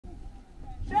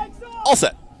All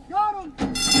set.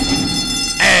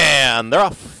 And they're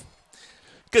off.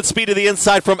 Good speed to the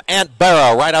inside from Aunt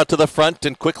Barra, right out to the front,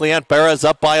 and quickly Aunt Barra is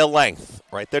up by a length.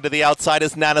 Right there to the outside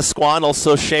is Nana Squan.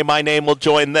 Also, Say My Name will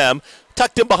join them.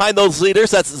 Tucked in behind those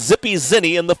leaders, that's Zippy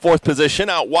Zinni in the fourth position.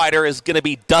 Out wider is going to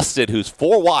be Dusted, who's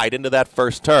 4 wide into that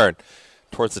first turn.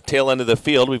 Towards the tail end of the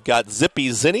field, we've got Zippy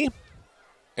Zinni.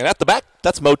 And at the back,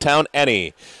 that's Motown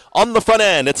Annie. On the front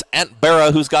end, it's Aunt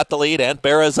Barra who's got the lead. Aunt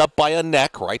Barra is up by a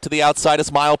neck. Right to the outside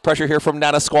is Mild Pressure here from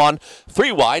Nana Squan.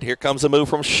 3 wide. Here comes a move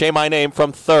from Say My Name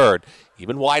from third.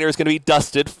 Even wider is going to be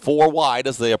Dusted, 4 wide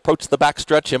as they approach the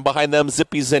backstretch. In behind them,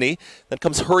 Zippy Zinni. Then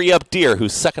comes Hurry Up Deer,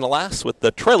 who's second to last with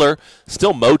the trailer,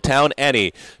 still Motown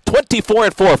Annie.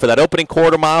 24-4 for that opening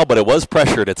quarter mile, but it was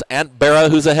pressured. It's Aunt Barra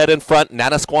who's ahead in front.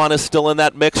 Nana Squan is still in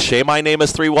that mix. Say My Name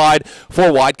is 3 wide.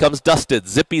 4 wide comes Dusted.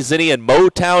 Zippy Zinni and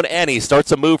Motown Annie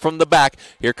starts a move from the back.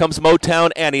 Here comes Motown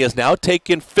Annie, is now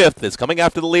taken 5th. Is coming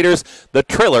after the leaders. The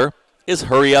trailer is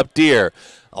Hurry Up Deer.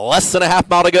 Less than a half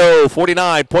mile to go,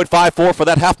 49.54 for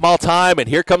that half-mile time, and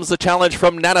here comes the challenge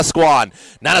from Nana Squan.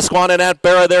 Nana Squan and Aunt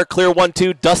Barra there, clear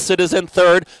 1-2. Dusted is in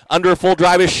third. Under full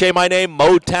drive is Say My Name.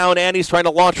 Motown Annie's trying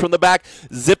to launch from the back.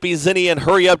 Zippy Zinni and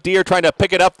Hurry Up Deer trying to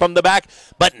pick it up from the back,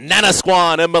 but Nana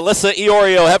Squan and Melissa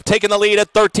Iorio have taken the lead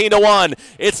at 13-1.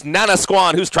 It's Nana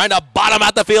Squan who's trying to bottom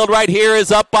out the field right here,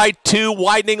 is up by 2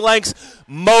 widening lengths.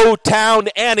 Motown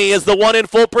Annie is the one in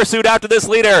full pursuit after this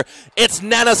leader. It's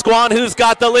Nana Squan who's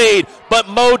got the lead, but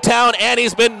Motown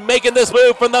Annie's been making this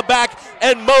move from the back,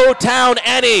 and Motown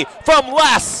Annie from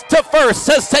last to first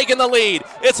has taken the lead.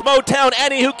 It's Motown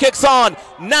Annie who kicks on.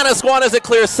 Nana Squan is a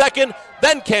clear second.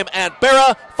 Then came Aunt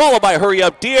Barra, followed by Hurry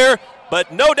Up Deer,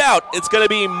 but no doubt it's going to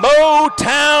be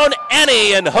Motown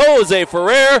Annie and Jose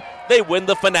Ferrer. They win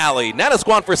the finale. Nana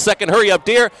Squan for second, Hurry Up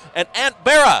Deer, and Aunt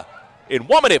Barra in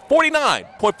 1 minute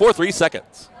 49.43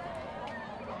 seconds.